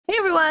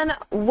everyone,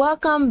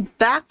 welcome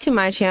back to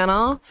my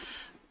channel.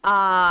 Been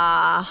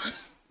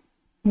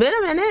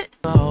a minute.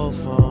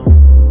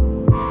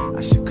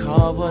 I should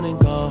call one and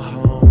go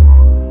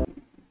home.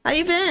 How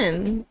you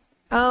been?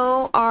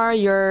 How are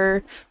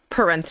your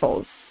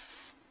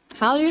parentals?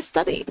 How are your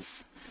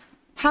studies?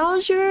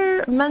 How's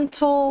your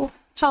mental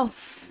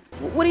health?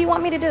 What do you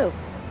want me to do?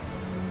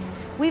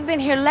 We've been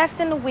here less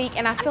than a week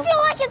and I feel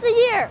like it's a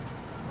year.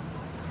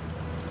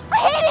 I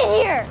hate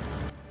it here.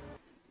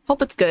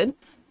 Hope it's good.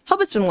 Hope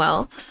it's been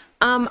well.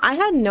 I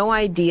had no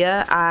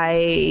idea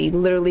I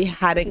literally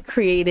hadn't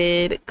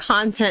created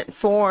content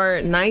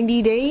for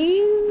 90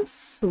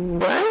 days.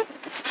 What?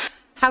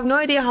 Have no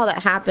idea how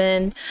that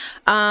happened.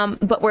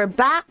 But we're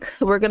back.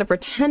 We're going to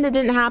pretend it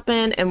didn't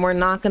happen and we're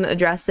not going to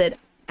address it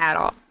at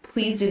all.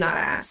 Please do not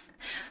ask.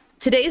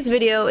 Today's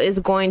video is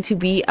going to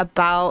be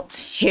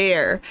about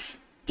hair.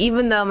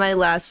 Even though my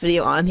last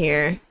video on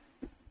here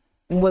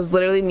was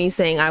literally me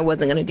saying I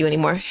wasn't going to do any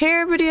more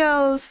hair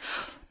videos,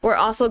 we're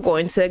also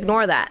going to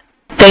ignore that.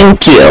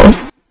 Thank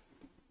you.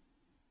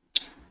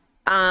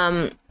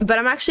 But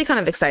I'm actually kind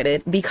of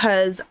excited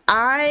because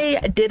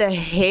I did a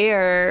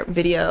hair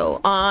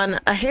video on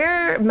a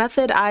hair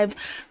method I've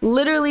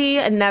literally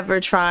never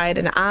tried,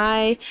 and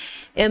I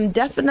am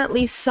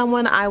definitely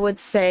someone I would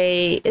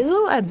say is a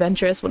little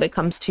adventurous when it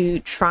comes to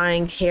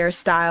trying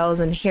hairstyles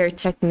and hair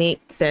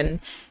techniques and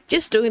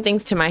just doing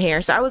things to my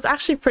hair. So I was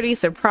actually pretty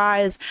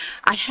surprised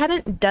I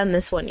hadn't done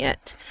this one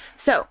yet.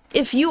 So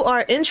if you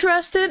are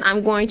interested,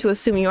 I'm going to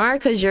assume you are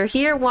because you're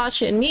here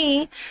watching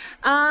me.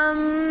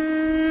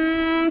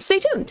 Stay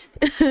tuned.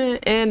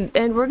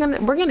 and we're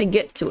gonna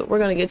get to it. We're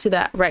gonna get to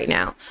that right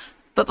now.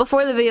 But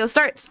before the video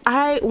starts,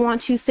 I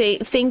want to say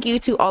thank you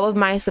to all of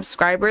my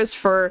subscribers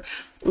for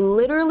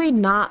literally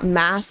not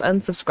mass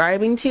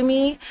unsubscribing to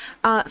me.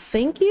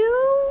 Thank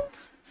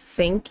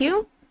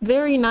you.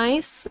 Very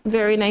nice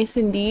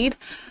indeed.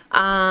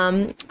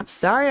 I'm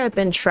sorry I've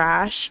been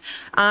trash.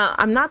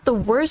 I'm not the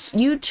worst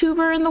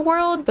YouTuber in the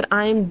world, but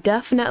I'm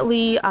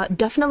definitely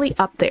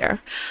up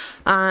there.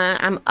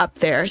 I'm up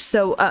there.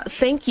 So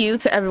thank you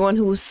to everyone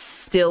who's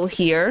still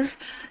here,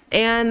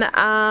 and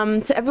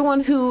to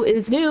everyone who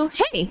is new.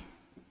 Hey,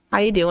 how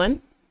you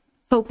doing?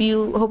 Hope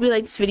you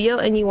like this video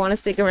and you want to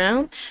stick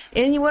around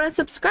and you want to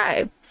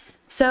subscribe.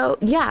 So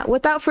yeah,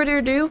 without further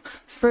ado,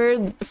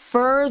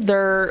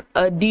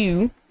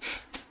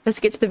 let's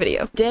get to the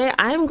video. Today,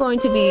 I'm going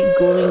to be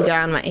gluing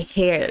down my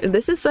hair.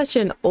 This is such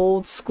an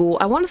old school,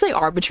 I want to say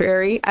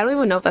arbitrary. I don't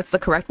even know if that's the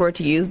correct word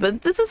to use,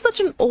 but this is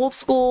such an old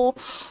school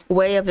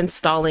way of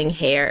installing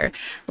hair.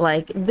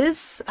 Like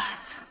this,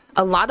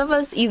 a lot of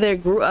us either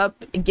grew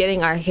up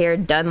getting our hair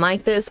done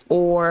like this,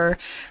 or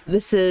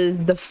this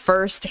is the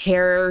first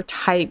hair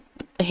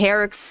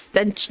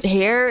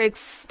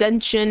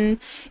extension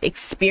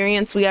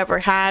experience we ever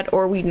had,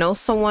 or we know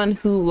someone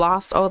who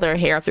lost all their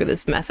hair through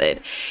this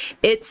method.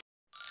 It's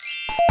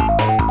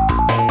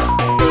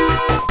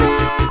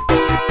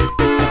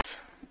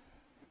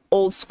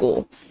old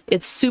school.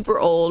 It's super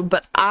old,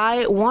 but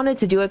I wanted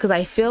to do it because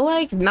I feel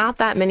like not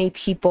that many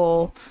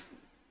people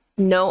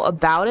know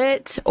about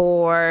it,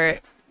 or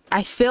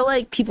I feel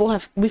like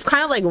we've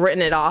kind of like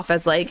written it off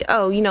as like,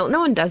 oh, you know, no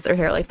one does their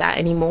hair like that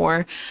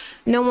anymore.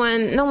 No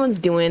one's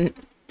doing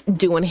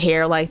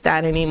hair like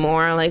that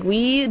anymore. Like,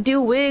 we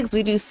do wigs,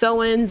 we do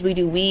sew-ins, we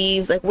do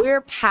weaves, like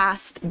we're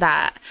past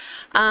that.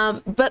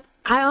 But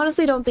I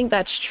honestly don't think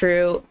that's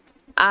true.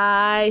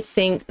 I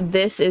think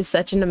this is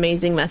such an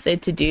amazing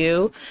method to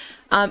do.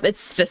 It's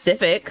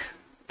specific,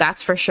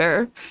 that's for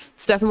sure.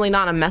 It's definitely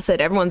not a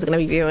method everyone's going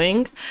to be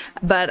doing,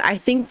 but I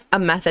think a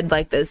method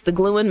like this, the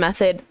glue-in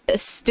method,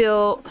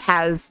 still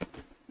has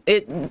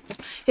it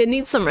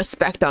needs some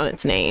respect on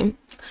its name.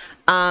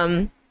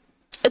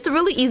 It's a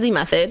really easy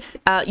method.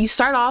 You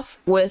start off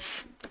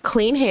with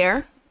clean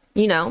hair,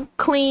 you know,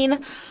 clean,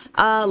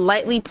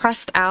 lightly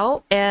pressed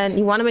out, and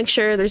you want to make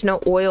sure there's no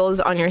oils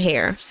on your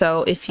hair.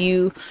 So if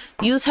you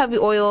use heavy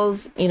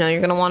oils, you know, you're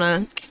gonna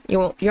want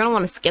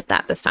to skip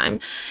that this time.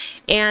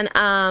 And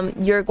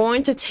you're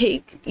going to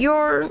take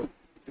your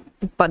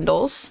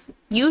bundles.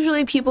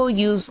 Usually people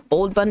use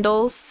old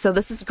bundles, so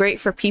this is great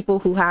for people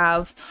who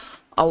have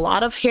a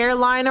lot of hair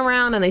lying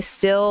around and they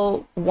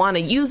still want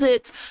to use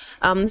it.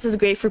 This is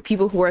great for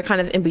people who are kind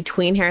of in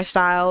between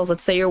hairstyles.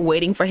 Let's say you're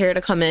waiting for hair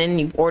to come in,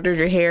 you've ordered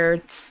your hair,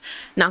 it's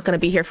not going to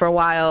be here for a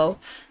while.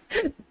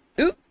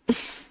 Oop,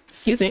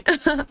 excuse me.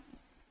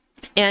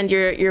 And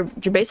you're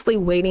basically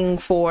waiting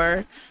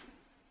for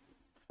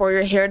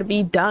your hair to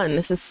be done.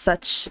 This is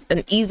such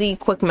an easy,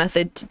 quick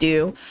method to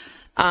do.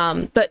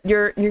 But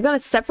you're gonna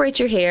separate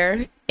your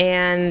hair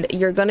and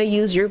you're gonna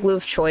use your glue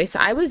of choice.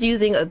 I was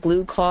using a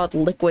glue called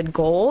Liquid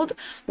Gold,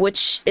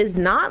 which is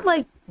not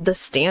like the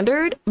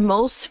standard.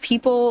 Most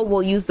people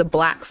will use the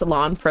Black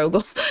Salon Pro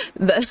Gold.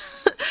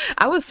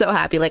 I was so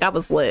happy, like I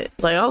was lit.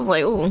 Like I was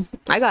like, oh,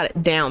 I got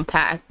it down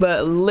packed.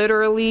 But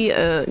literally,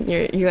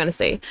 you're gonna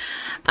see.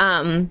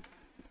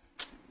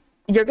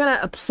 You're gonna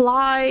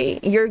apply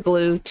your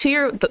glue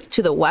to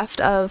the weft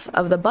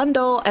of the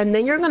bundle, and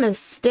then you're gonna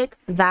stick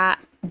that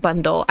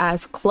bundle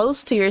as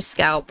close to your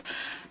scalp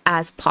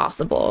as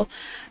possible.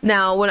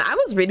 Now, when I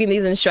was reading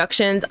these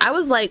instructions, I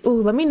was like,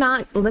 ooh, let me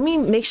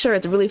make sure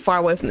it's really far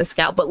away from the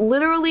scalp. But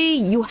literally,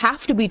 you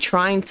have to be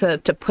trying to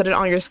put it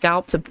on your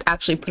scalp to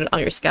actually put it on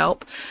your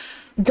scalp.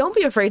 Don't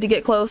be afraid to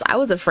get close. I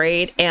was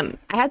afraid, and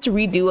I had to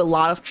redo a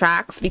lot of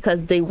tracks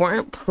because they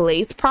weren't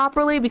placed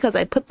properly because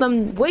I put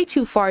them way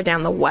too far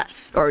down the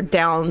weft or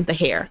down the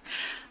hair.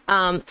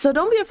 So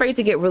don't be afraid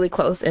to get really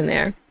close in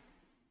there.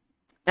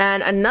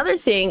 And another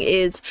thing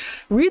is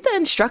read the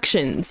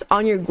instructions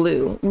on your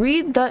glue.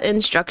 Read the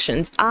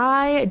instructions.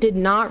 I did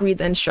not read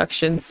the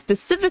instructions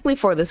specifically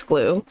for this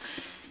glue.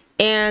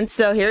 And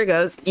so here it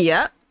goes.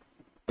 Yep.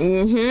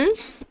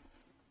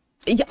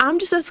 Yeah, I'm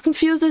just as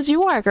confused as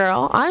you are,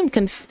 girl. I'm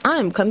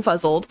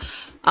confuzzled.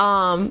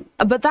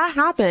 But that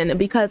happened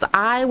because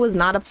I was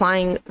not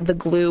applying the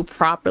glue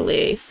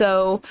properly.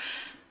 So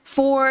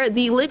for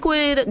the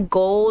liquid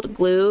gold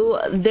glue,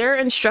 their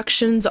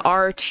instructions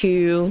are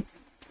to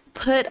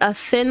put a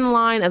thin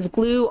line of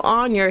glue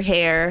on your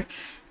hair.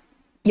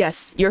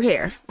 Yes, your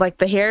hair, like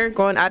the hair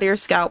going out of your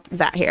scalp,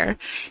 that hair,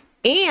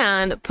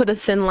 and put a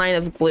thin line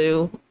of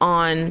glue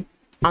on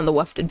the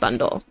wefted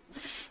bundle.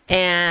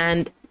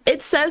 And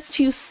it says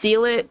to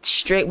seal it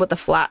straight with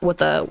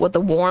a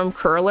warm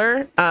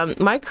curler.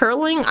 My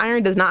curling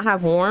iron does not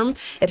have warm.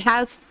 It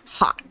has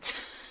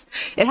hot.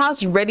 It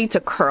has ready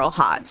to curl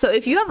hot. So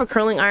if you have a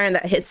curling iron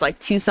that hits like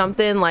 2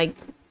 something, like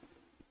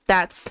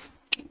that's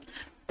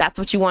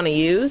what you want to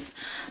use.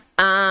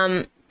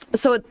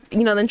 So it,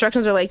 you know, the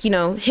instructions are like, you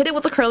know, hit it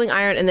with a curling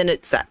iron and then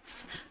it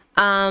sets.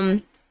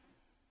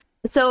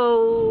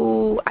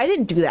 So I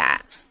didn't do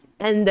that.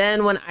 And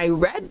then when I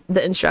read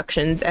the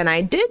instructions and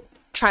I did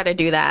try to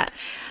do that,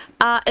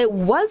 it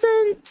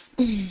wasn't,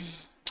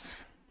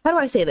 how do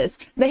I say this?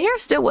 The hair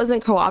still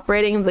wasn't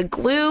cooperating. The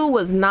glue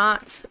was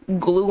not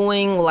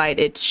gluing like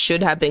it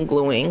should have been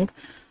gluing.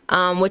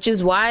 Which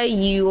is why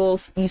you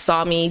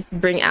saw me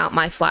bring out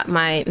my flat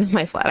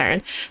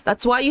iron.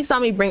 That's why you saw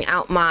me bring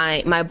out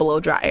my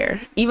blow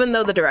dryer, even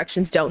though the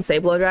directions don't say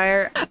blow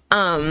dryer.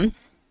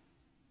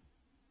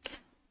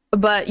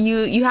 But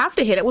you have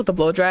to hit it with the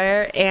blow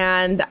dryer,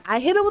 and I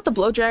hit it with the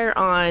blow dryer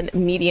on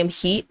medium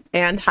heat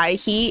and high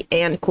heat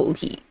and cool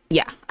heat.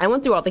 Yeah, I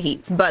went through all the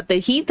heats, but the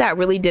heat that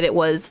really did it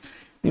was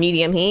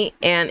medium heat.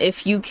 And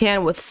if you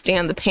can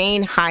withstand the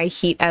pain, high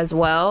heat as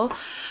well.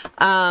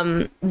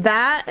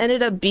 That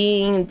ended up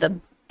being the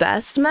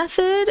best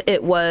method.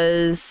 It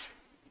was,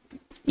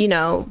 you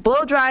know,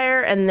 blow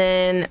dryer, and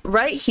then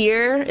right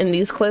here in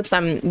these clips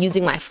I'm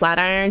using my flat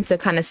iron to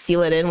kind of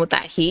seal it in with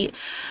that heat.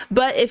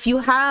 But if you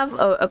have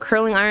a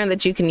curling iron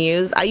that you can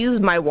use, I use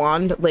my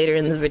wand later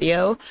in the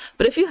video,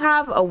 but if you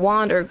have a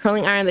wand or a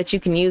curling iron that you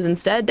can use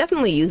instead,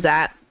 definitely use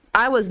that.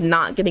 I was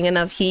not getting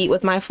enough heat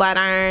with my flat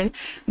iron,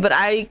 but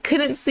I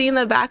couldn't see in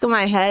the back of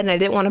my head, and I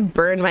didn't want to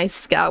burn my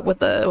scalp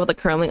with a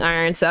curling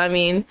iron. So I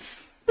mean,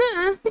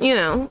 you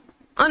know,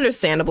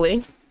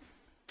 understandably.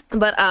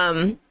 But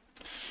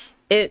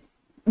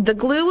the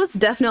glue was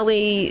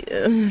definitely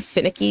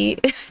finicky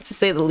to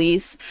say the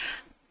least.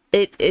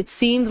 It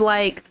seemed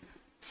like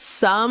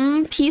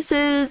some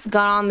pieces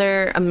got on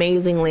there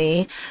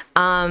amazingly,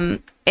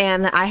 and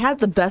I had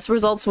the best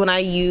results when I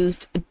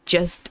used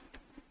just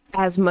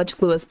as much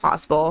glue as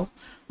possible.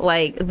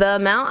 Like the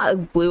amount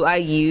of glue I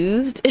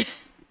used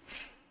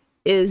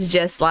is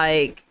just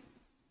like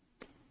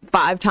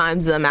 5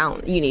 times the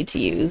amount you need to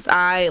use.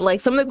 Like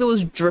some of the glue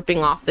was dripping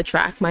off the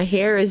track. My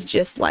hair is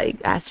just like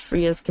as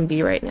free as can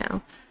be right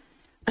now.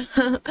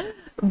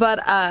 But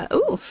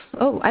oof,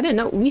 oh, I didn't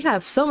know we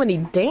have so many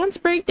dance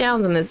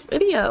breakdowns in this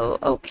video.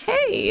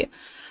 Okay.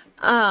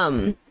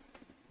 But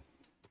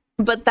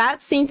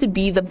that seemed to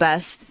be the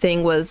best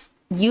thing, was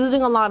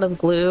using a lot of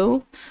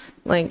glue,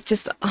 like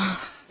just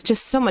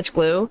so much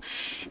glue,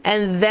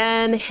 and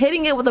then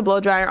hitting it with a blow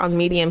dryer on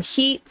medium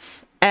heat,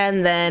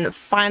 and then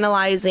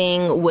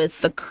finalizing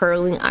with the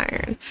curling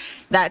iron.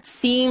 That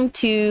seemed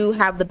to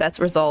have the best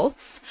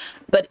results,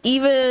 but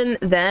even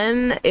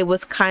then it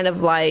was kind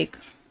of like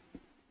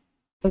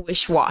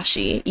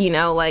wish-washy, you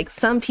know, like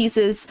some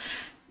pieces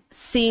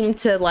seem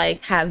to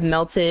like have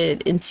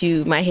melted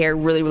into my hair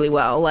really, really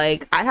well.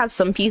 Like I have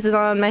some pieces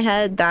on my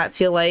head that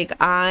feel like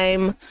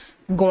I'm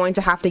going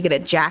to have to get a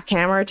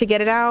jackhammer to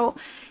get it out,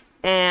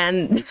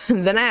 and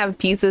then I have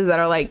pieces that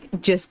are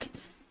like just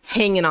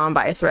hanging on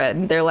by a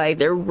thread. They're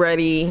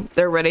ready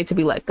to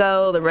be let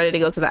go. They're ready to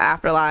go to the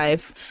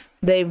afterlife.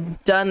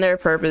 They've done their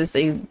purpose.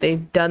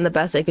 They've done the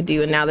best they could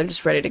do, and now they're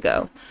just ready to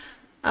go.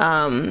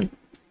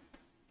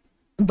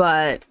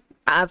 But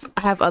I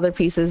have other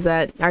pieces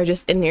that are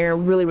just in there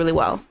really, really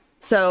well.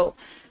 So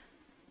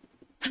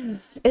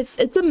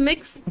it's a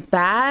mixed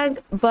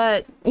bag,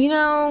 but you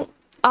know,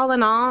 all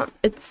in all,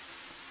 it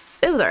was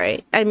all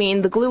right. I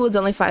mean, the glue was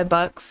only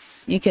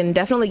 $5. You can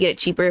definitely get it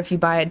cheaper if you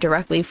buy it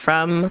directly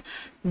from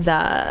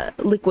the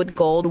Liquid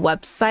Gold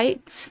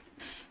website.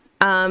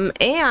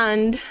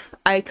 And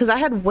because I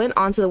had went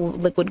onto the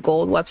Liquid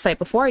Gold website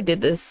before I did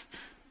this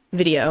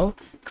video,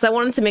 because I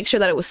wanted to make sure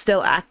that it was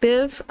still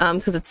active,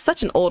 because it's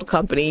such an old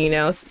company, you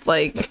know. It's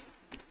like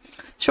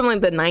It's from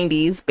like the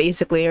 90s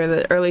basically, or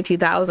the early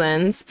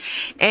 2000s,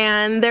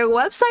 and their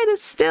website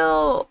is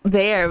still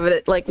there,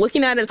 but like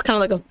looking at it, it's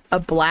kind of like a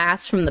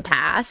blast from the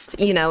past,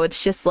 you know.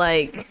 It's just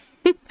like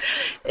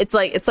it's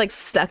like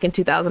stuck in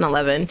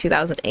 2011,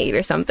 2008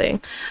 or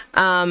something.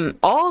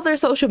 All their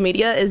social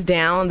media is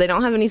down. They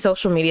don't have any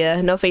social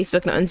media, no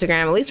Facebook, no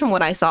Instagram, at least from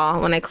what I saw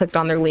when I clicked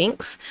on their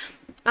links.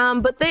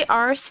 But they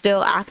are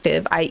still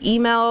active. I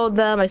emailed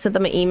them, I sent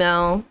them an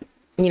email,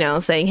 you know,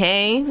 saying,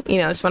 hey, you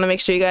know, just want to make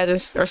sure you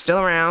guys are still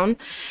around.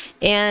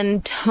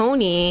 And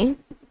Tony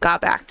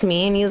got back to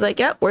me and he's like,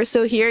 yep, we're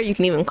still here, you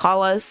can even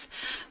call us.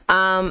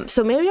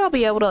 So maybe I'll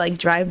be able to like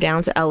drive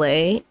down to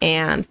LA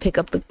and pick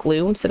up the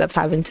glue instead of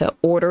having to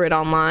order it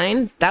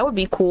online. That would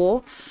be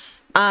cool.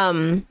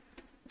 But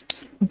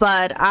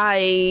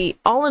I,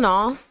 all in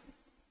all,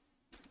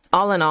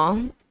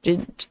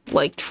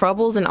 like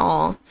troubles and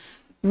all,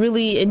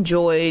 really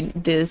enjoyed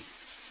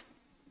this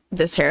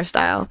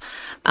hairstyle.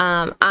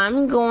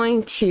 I'm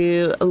going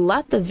to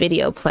let the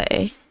video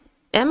play.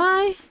 Am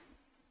I?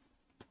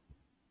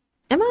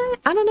 I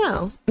don't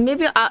know.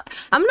 Maybe I'm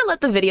gonna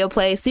let the video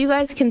play so you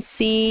guys can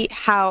see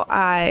how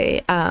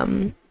I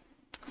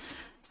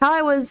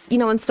was, you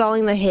know,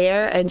 installing the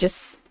hair and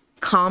just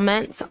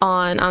comment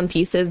on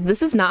pieces.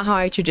 This is not how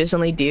I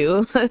traditionally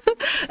do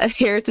a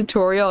hair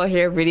tutorial, a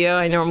hair video.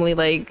 I normally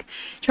like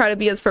try to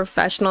be as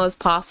professional as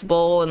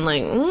possible and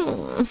like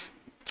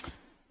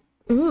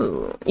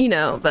ooh, you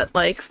know, but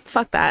like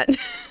fuck that.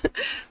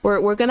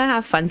 we're gonna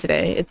have fun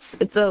today. It's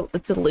a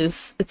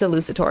loose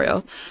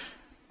tutorial.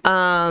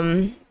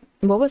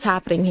 What was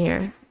happening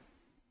here?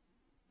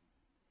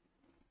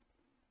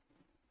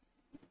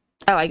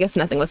 Oh, I guess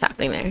nothing was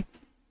happening there.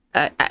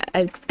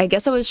 I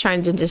guess I was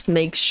trying to just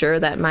make sure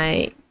that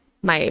my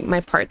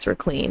parts were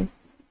clean.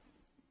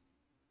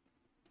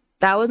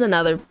 That's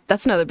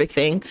another big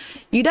thing.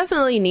 You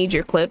definitely need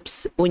your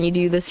clips when you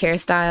do this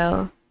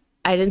hairstyle.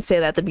 I didn't say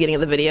that at the beginning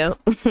of the video.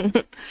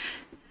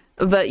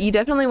 But you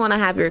definitely want to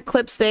have your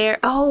clips there.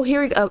 Oh, here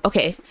we go.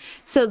 Okay,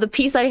 so the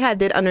piece I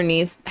did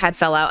underneath had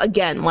fell out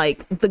again.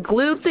 Like the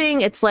glue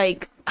thing, it's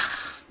like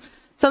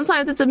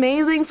sometimes it's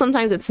amazing,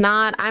 sometimes it's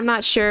not. I'm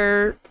not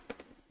sure.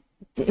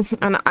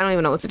 I don't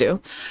even know what to do.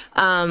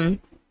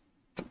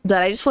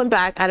 But I just went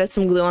back, added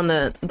some glue on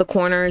the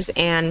corners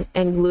and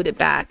glued it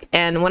back.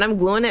 And when I'm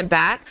gluing it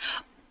back,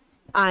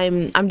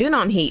 I'm doing it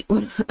on heat.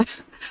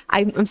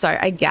 I'm sorry,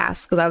 I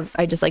gasped because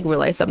I just like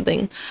realized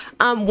something.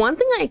 One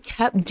thing I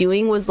kept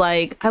doing was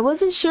like, I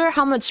wasn't sure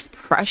how much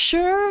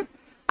pressure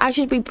I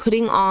should be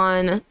putting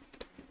on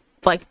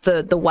like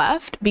the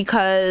weft,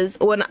 because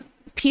when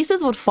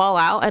pieces would fall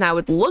out and I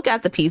would look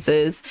at the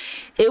pieces,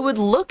 it would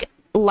look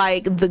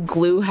like the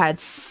glue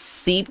had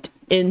seeped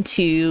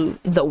into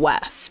the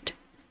weft.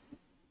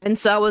 And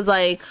so I was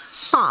like,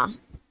 huh,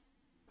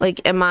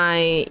 like, am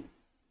I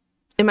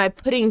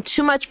putting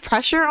too much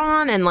pressure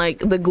on and like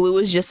the glue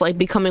is just like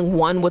becoming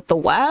one with the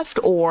weft,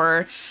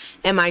 or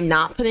am I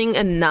not putting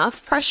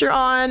enough pressure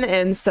on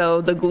and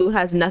so the glue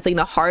has nothing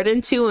to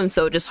harden to and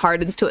so it just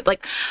hardens to it?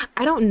 Like,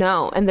 I don't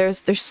know. And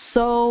there's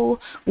so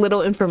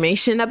little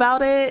information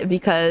about it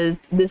because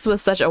this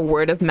was such a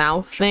word of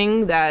mouth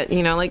thing that,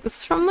 you know, like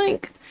this is from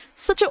like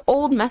such an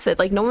old method.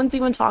 Like no one's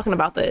even talking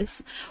about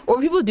this, or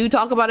people do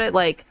talk about it,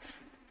 like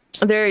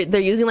they're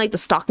using like the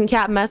stocking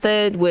cap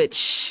method,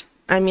 which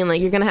I mean,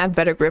 like, you're gonna have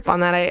better grip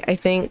on that, I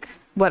think.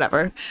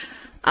 Whatever.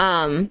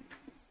 But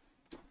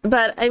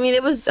I mean,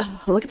 it was,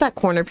 look at that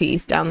corner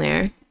piece down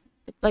there.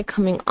 It's like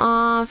coming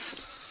off.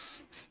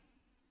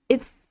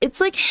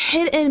 It's like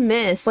hit and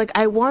miss. Like,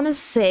 I want to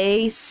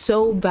say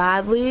so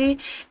badly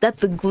that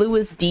the glue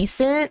is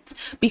decent,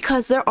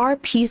 because there are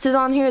pieces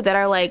on here that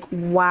are like,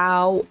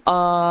 wow,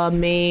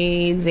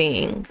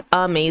 amazing,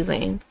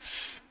 amazing.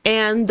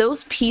 And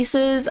those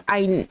pieces,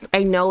 I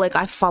know, like,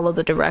 I follow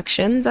the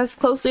directions as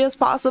closely as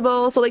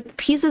possible. So like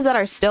pieces that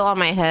are still on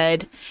my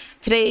head,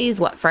 today's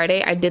what,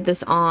 Friday? I did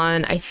this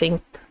on, I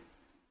think,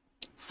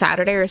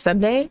 Saturday or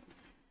Sunday.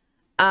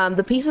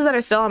 The pieces that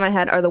are still on my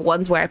head are the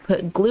ones where I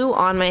put glue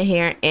on my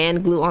hair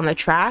and glue on the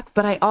track,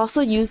 but I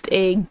also used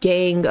a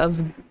gang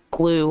of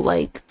glue,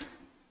 like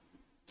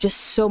just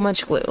so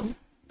much glue.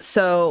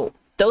 So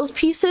those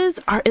pieces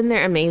are in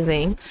there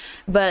amazing.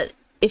 But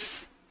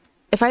if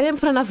I didn't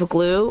put enough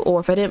glue, or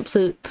if I didn't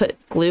put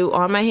glue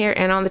on my hair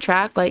and on the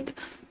track, like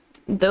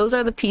those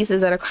are the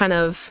pieces that are kind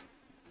of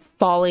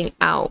falling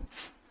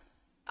out.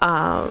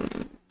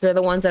 They're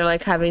the ones that are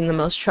like having the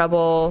most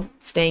trouble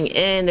staying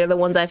in. They're the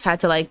ones I've had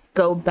to like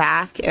go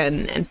back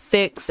and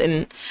fix.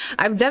 And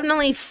I've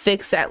definitely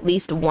fixed at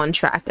least one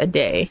track a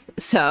day.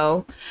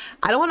 So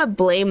I don't want to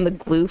blame the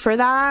glue for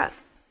that.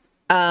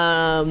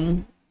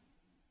 But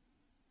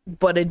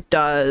it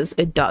does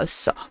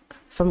suck.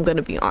 If I'm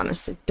gonna be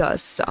honest, it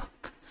does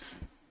suck.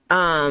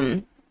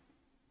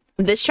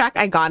 This track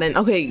I got in,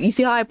 okay, you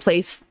see how I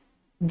placed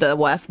the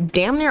weft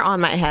damn near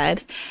on my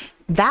head?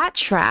 That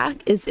track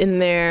is in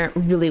there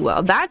really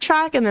well. That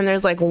track, and then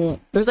there's like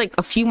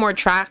a few more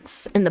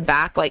tracks in the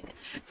back, like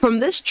from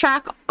this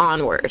track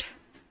onward.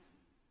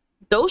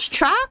 Those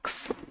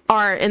tracks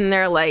are in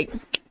there like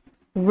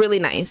really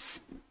nice.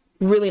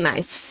 really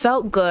nice,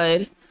 felt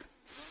good,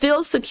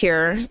 feels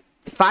secure.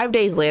 5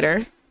 days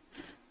later,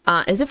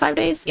 is it 5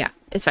 days? Yeah,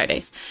 it's 5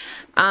 days.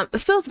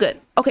 It feels good.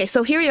 Okay,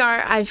 so here we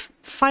are. I've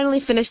finally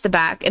finished the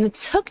back, and it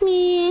took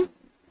me,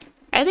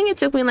 I think it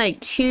took me like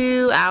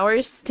 2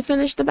 hours to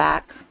finish the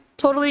back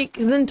totally,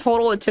 because in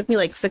total it took me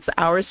like 6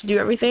 hours to do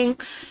everything.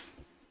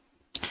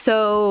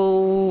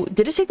 So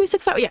did it take me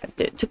 6 hours? Yeah,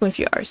 it took me a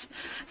few hours.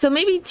 So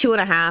maybe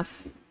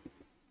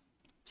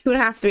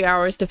 2.5, 3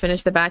 hours to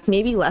finish the back,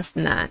 maybe less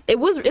than that. It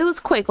was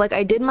quick. Like,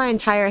 I did my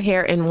entire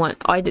hair in one,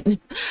 oh, I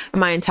didn't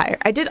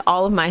I did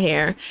all of my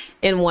hair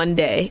in one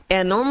day.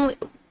 And normally,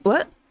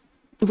 what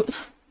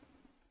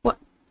what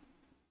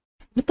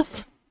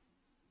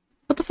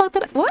the fuck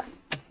did I, what?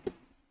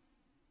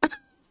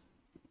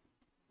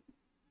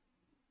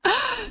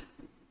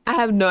 I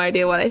have no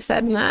idea what I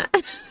said in that.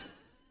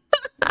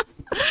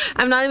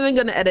 I'm not even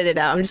gonna edit it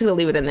out. I'm just gonna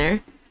leave it in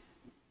there.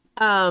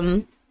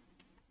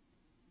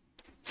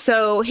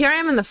 So here I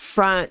am in the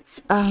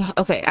front.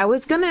 Okay, I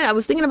was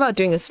thinking about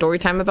doing a story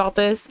time about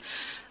this,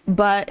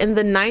 but in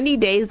the 90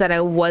 days that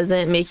I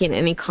wasn't making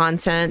any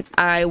content,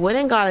 I went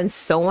and got a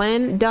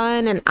sew-in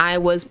done, and I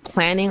was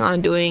planning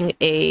on doing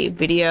a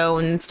video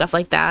and stuff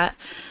like that,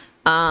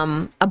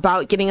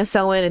 about getting a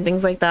sew-in and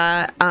things like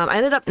that. I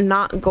ended up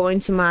not going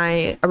to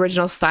my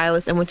original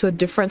stylist and went to a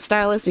different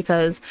stylist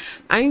because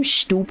I'm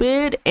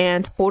stupid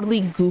and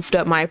totally goofed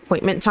up my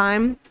appointment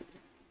time.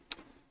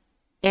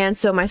 And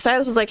so my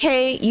stylist was like,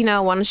 hey, you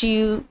know, why don't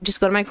you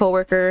just go to my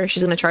coworker?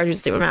 She's going to charge you the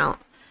same amount.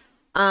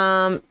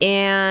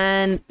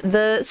 And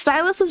the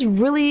stylist is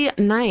really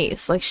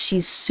nice. Like,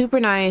 she's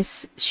super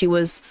nice. She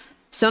was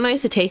so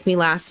nice to take me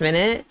last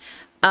minute.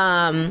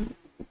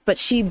 But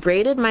she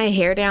braided my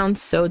hair down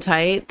so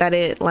tight that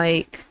it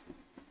like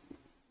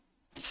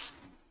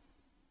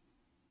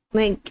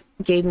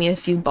gave me a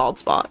few bald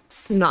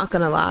spots, not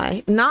gonna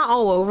lie. Not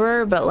all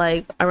over, but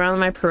like around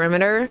my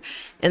perimeter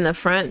in the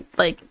front,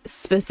 like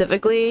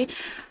specifically.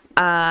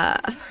 My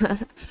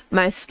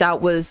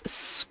scalp was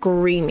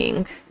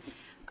screaming.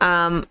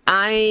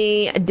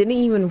 I didn't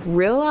even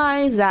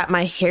realize that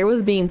my hair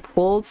was being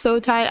pulled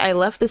so tight. I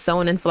left the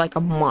sew-in in for like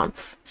a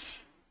month,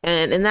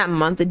 and in that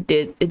month it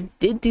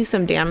did do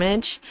some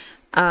damage.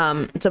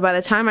 So by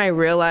the time I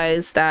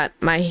realized that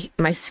my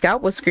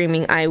scalp was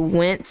screaming, I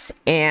went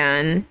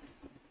and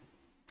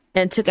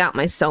took out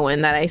my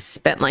sew-in that I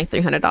spent like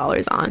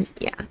 $300 on.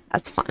 Yeah,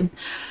 that's fun.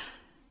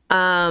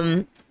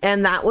 And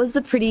that was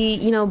the pretty,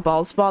 you know,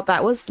 bald spot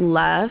that was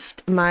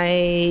left.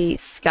 My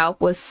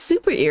scalp was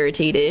super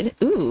irritated.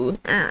 Ooh.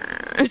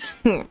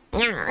 You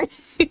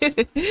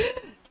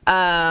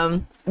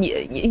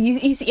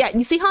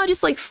see how it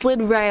just like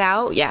slid right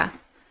out? Yeah.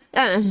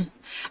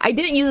 I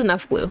didn't use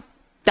enough glue.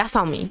 That's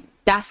on me.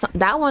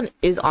 That one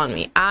is on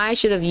me. I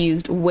should have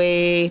used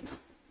way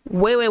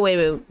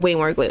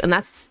more glue. And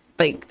that's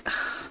like,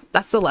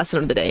 that's the lesson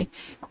of the day.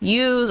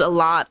 Use a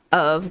lot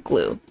of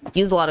glue.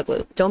 Use a lot of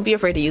glue. Don't be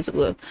afraid to use the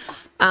glue.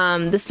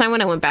 This time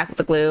when I went back with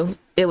the glue,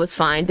 it was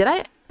fine.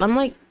 I'm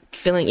like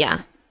feeling,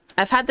 yeah.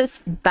 I've had this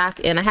back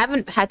in. I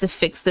haven't had to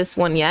fix this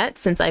one yet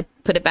since I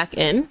put it back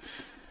in.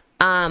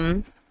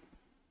 But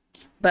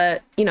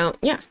you know,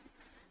 yeah.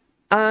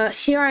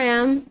 Here I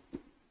am.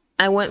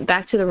 I went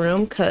back to the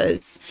room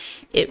because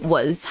it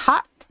was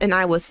hot and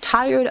I was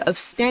tired of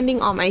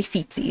standing on my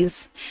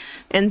feetsies.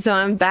 And so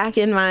I'm back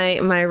in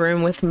my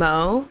room with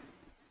Mo.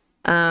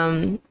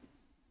 I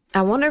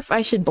wonder if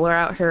I should blur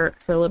out her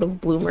little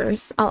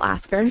bloomers. I'll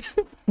ask her.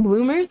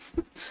 Bloomers?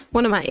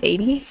 What am I,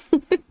 80?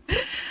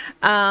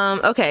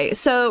 Okay,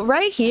 so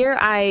right here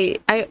I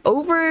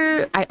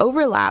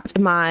overlapped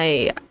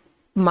my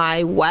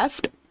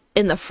weft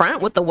in the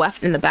front with the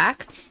weft in the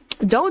back.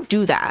 Don't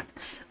do that.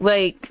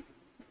 Like,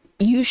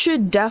 you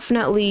should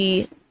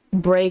definitely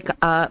break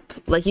up,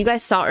 like you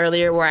guys saw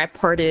earlier where I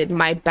parted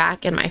my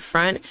back and my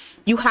front.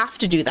 You have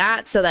to do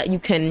that so that you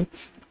can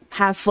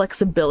have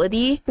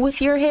flexibility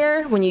with your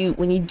hair when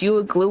you do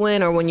a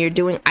glue-in, or when you're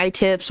doing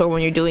eye-tips, or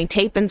when you're doing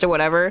tape-ins or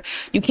whatever.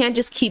 You can't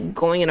just keep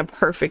going in a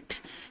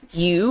perfect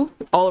U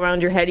all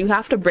around your head. You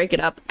have to break it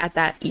up at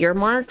that ear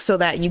mark so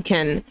that you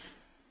can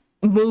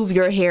move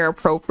your hair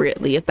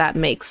appropriately, if that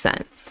makes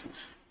sense.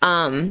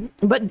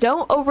 But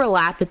don't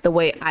overlap it the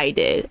way I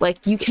did.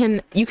 Like, you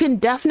can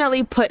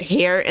definitely put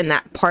hair in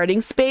that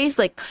parting space.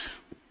 Like,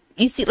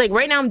 you see, like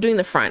right now I'm doing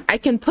the front. I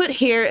can put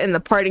hair in the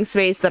parting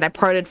space that I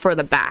parted for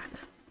the back.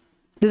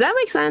 Does that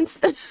make sense?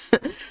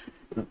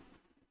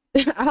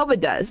 I hope it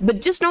does,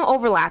 but just don't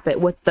overlap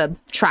it with the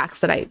tracks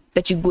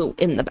that you glue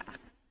in the back.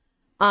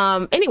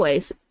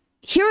 Anyways,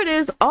 here it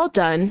is, all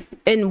done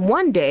in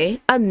one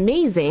day.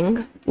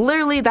 Amazing.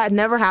 Literally, that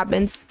never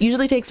happens.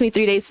 Usually takes me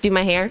 3 days to do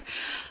my hair.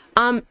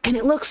 And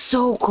it looks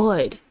so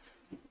good.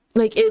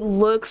 Like, it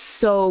looks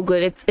so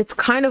good. It's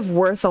kind of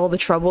worth all the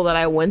trouble that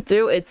I went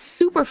through. It's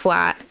super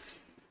flat.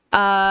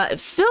 It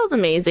feels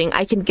amazing.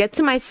 I can get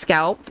to my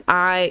scalp.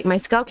 My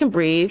scalp can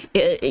breathe.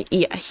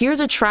 Yeah, here's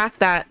a track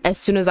that as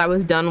soon as I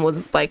was done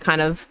was like kind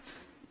of,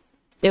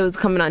 it was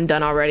coming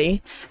undone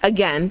already.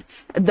 Again,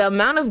 the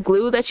amount of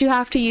glue that you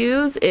have to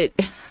use, it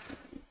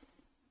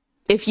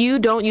If you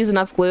don't use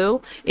enough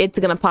glue, it's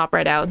gonna pop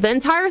right out. The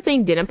entire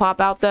thing didn't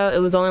pop out though. It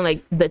was only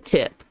like the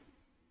tip.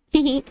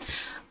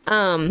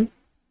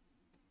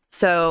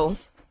 So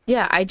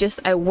yeah, I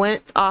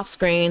went off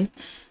screen.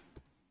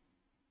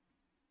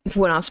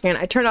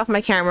 I turned off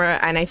my camera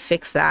and I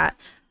fixed that.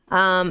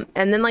 And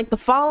then like the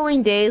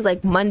following days,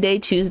 like Monday,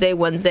 Tuesday,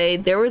 Wednesday,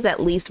 there was at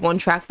least one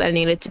track that I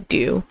needed to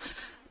do.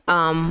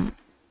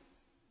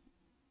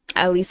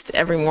 At least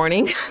every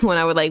morning when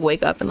I would like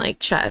wake up and like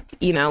check,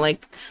 you know,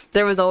 like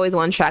there was always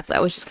one track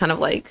that was just kind of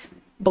like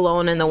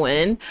blown in the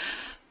wind.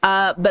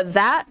 But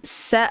that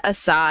set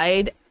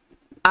aside,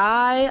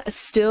 I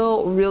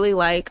still really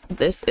like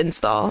this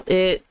install.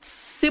 It's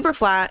super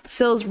flat,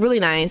 feels really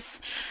nice,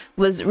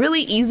 was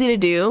really easy to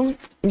do.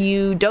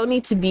 You don't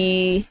need to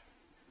be,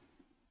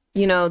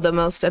 you know, the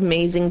most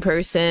amazing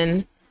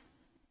person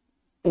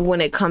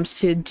when it comes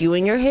to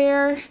doing your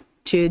hair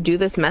to do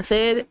this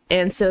method.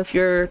 And so if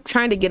you're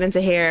trying to get into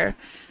hair,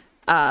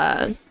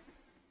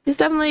 it's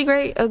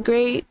definitely a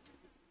great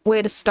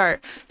way to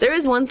start. There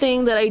is one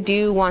thing that I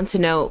do want to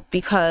note,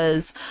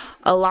 because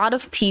a lot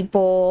of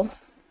people,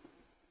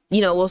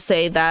 you know, will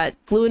say that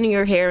gluing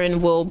your hair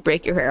in will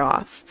break your hair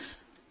off.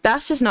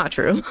 That's just not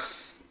true.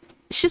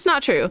 It's just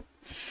not true.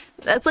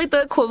 That's like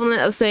the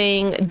equivalent of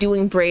saying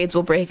doing braids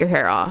will break your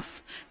hair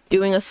off.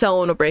 Doing a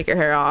sew-in will break your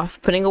hair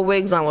off. Putting a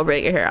wigs on will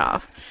break your hair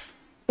off.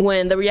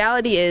 When the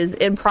reality is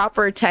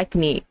improper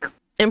technique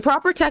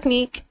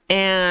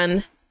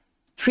and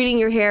treating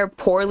your hair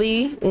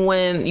poorly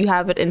when you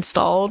have it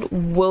installed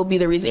will be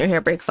the reason your hair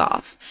breaks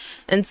off.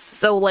 And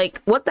so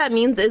like what that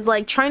means is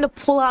like trying to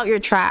pull out your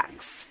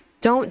tracks.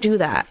 Don't do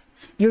that.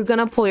 You're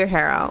gonna pull your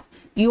hair out.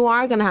 You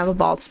are gonna have a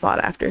bald spot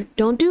after.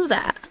 Don't do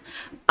that.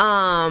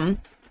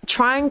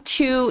 Trying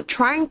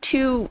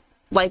to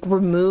like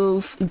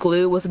remove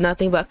glue with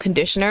nothing but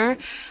conditioner.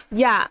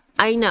 Yeah,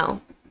 I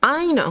know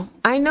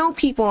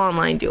people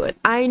online do it.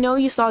 I know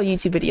you saw a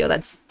YouTube video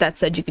that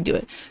said you could do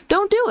it.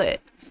 Don't do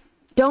it.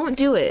 Don't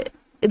do it.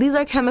 These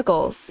are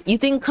chemicals. You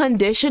think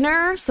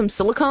conditioner, some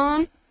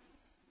silicone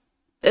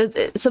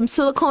and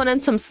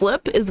some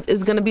slip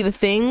is gonna be the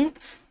thing?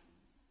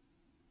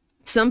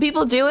 Some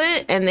people do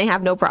it and they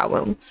have no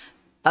problem.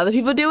 Other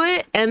people do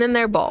it and then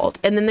they're bald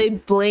and then they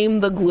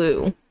blame the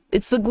glue.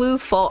 It's the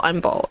glue's fault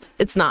I'm bald.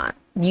 It's not.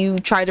 You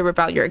try to rip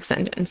out your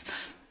extensions.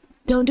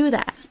 Don't do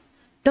that.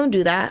 Don't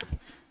do that.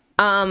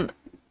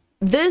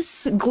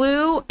 This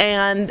glue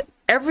and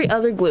every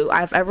other glue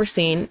I've ever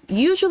seen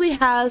usually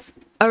has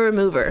a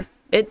remover.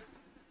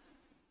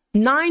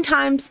 9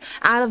 times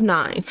out of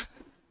 9,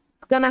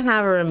 it's gonna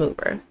have a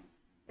remover.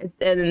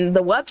 And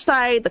the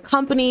website, the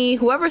company,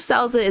 whoever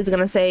sells it is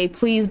gonna say,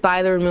 please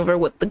buy the remover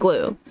with the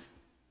glue.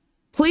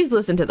 Please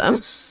listen to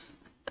them.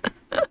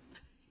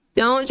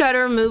 Don't try to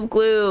remove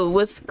glue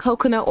with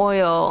coconut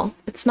oil.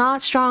 It's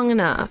not strong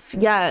enough.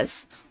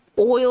 Yes,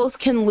 oils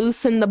can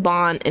loosen the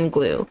bond in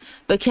glue,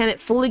 but can it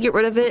fully get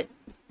rid of it?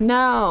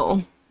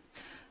 No.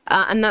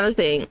 Another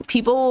thing,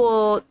 people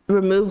will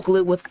remove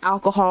glue with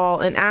alcohol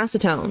and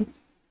acetone.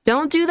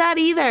 Don't do that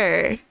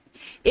either.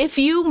 If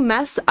you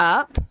mess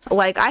up,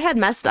 like I had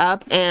messed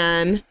up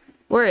and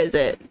where is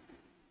it?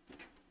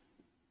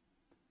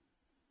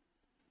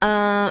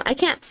 I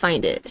can't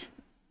find it.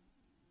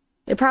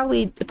 It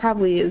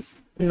probably is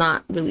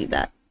not really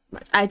that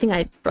much. I think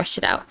I brushed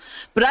it out,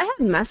 but I had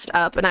messed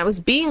up and I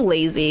was being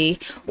lazy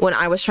when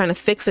I was trying to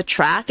fix a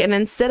track, and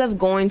instead of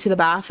going to the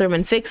bathroom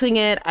and fixing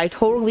it, I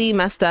totally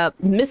messed up,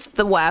 missed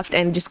the weft,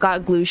 and just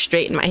got glue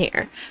straight in my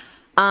hair.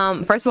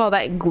 First of all,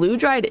 that glue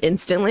dried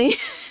instantly.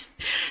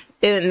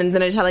 And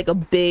then I just had like a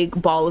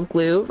big ball of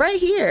glue right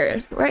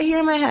here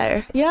in my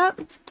hair.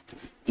 Yep.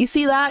 You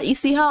see that? You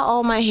see how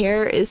all my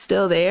hair is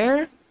still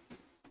there?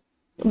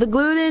 The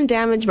glue didn't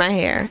damage my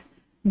hair,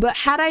 but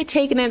had I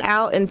taken it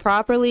out and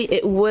properly,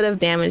 it would have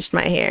damaged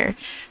my hair.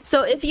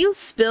 So if you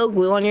spill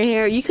glue on your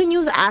hair, you can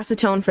use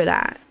acetone for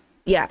that.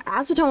 Yeah,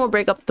 acetone will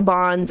break up the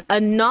bonds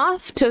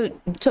enough to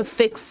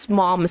fix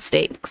small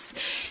mistakes.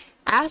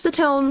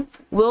 Acetone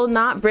will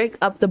not break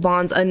up the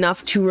bonds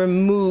enough to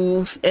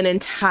remove an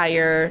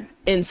entire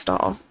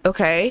install,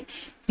 okay?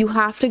 You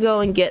have to go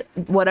and get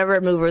whatever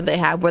remover they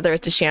have, whether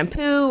it's a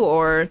shampoo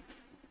or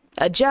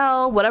a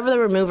gel, whatever the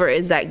remover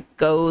is that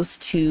goes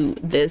to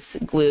this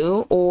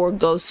glue or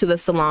goes to the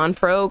Salon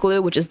Pro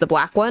glue, which is the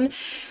black one.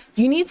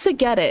 You need to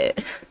get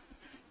it.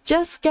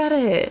 Just get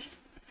it.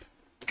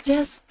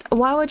 Just,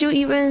 why would you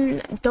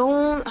even,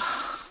 don't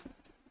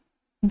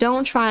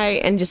try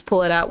and just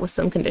pull it out with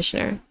some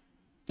conditioner.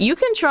 You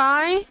can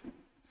try,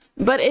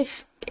 but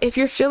if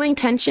you're feeling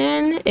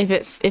tension, if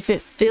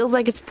it feels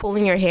like it's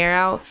pulling your hair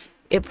out,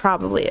 it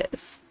probably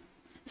is.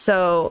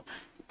 So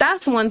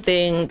that's one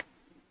thing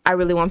I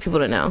really want people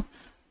to know.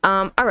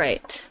 All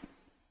right.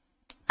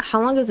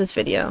 How long is this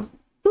video?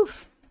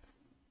 Oof.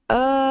 What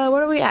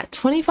are we at?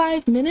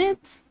 25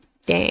 minutes?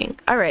 Dang.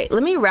 All right,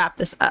 let me wrap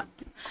this up.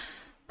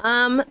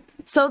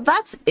 So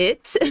that's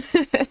it.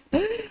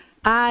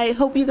 I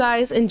hope you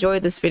guys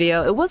enjoyed this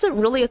video. It wasn't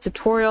really a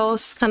tutorial,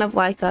 it's kind of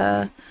like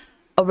a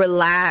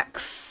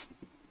relaxed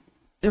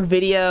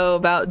video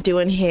about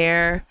doing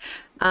hair.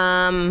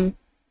 I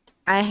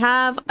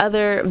have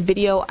other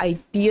video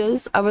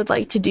ideas I would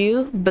like to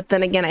do, but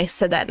then again, I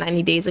said that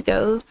 90 days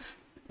ago,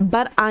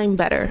 but I'm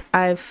better.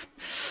 I've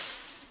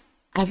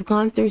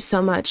gone through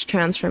so much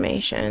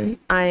transformation.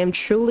 I am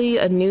truly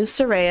a new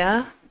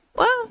Soraya.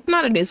 Well,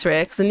 not a new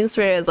Soraya, because a new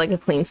Soraya is like a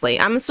clean slate.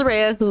 I'm a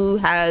Soraya who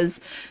has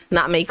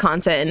not made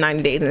content in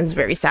 90 days and is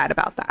very sad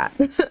about that.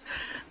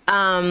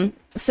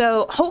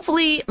 So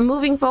hopefully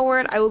moving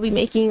forward, I will be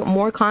making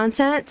more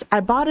content. I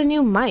bought a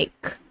new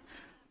mic.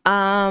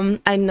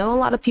 I know a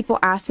lot of people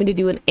asked me to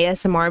do an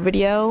ASMR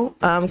video,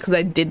 because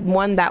I did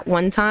one that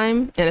one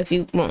time, and a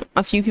few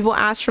people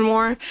asked for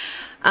more.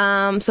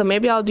 So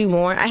maybe I'll do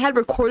more. I had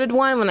recorded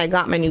one when I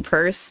got my new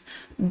purse,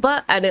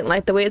 but I didn't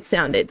like the way it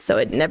sounded, so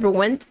it never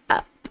went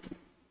up.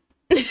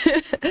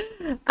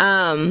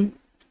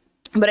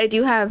 But I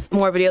do have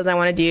more videos I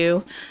want to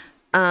do,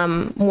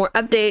 more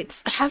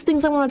updates. I have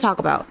things I want to talk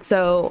about.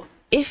 So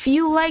if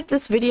you like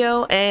this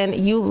video and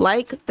you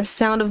like the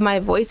sound of my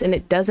voice and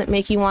it doesn't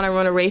make you want to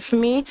run away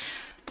from me,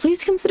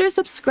 please consider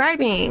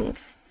subscribing.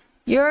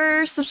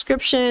 Your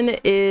subscription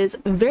is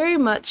very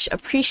much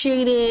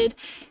appreciated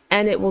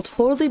and it will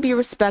totally be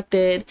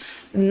respected.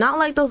 Not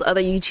like those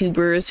other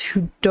YouTubers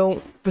who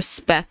don't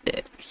respect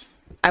it.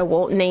 I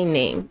won't name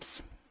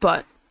names,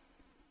 but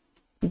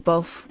we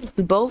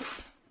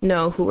both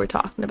know who we're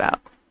talking about.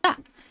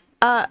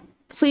 Yeah.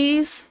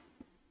 Please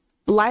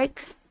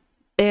like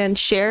and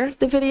share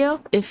the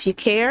video if you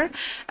care.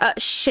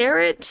 Share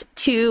it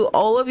to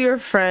all of your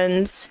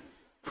friends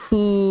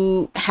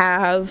who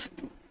have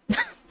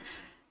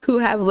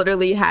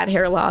literally had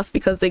hair loss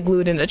because they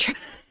glued in a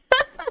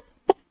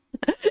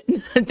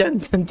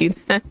don't do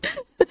that.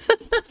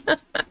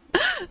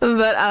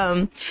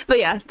 But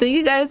yeah, thank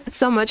you guys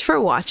so much for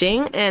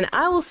watching, and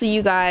I will see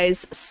you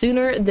guys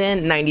sooner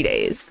than 90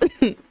 days.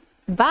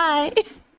 Bye.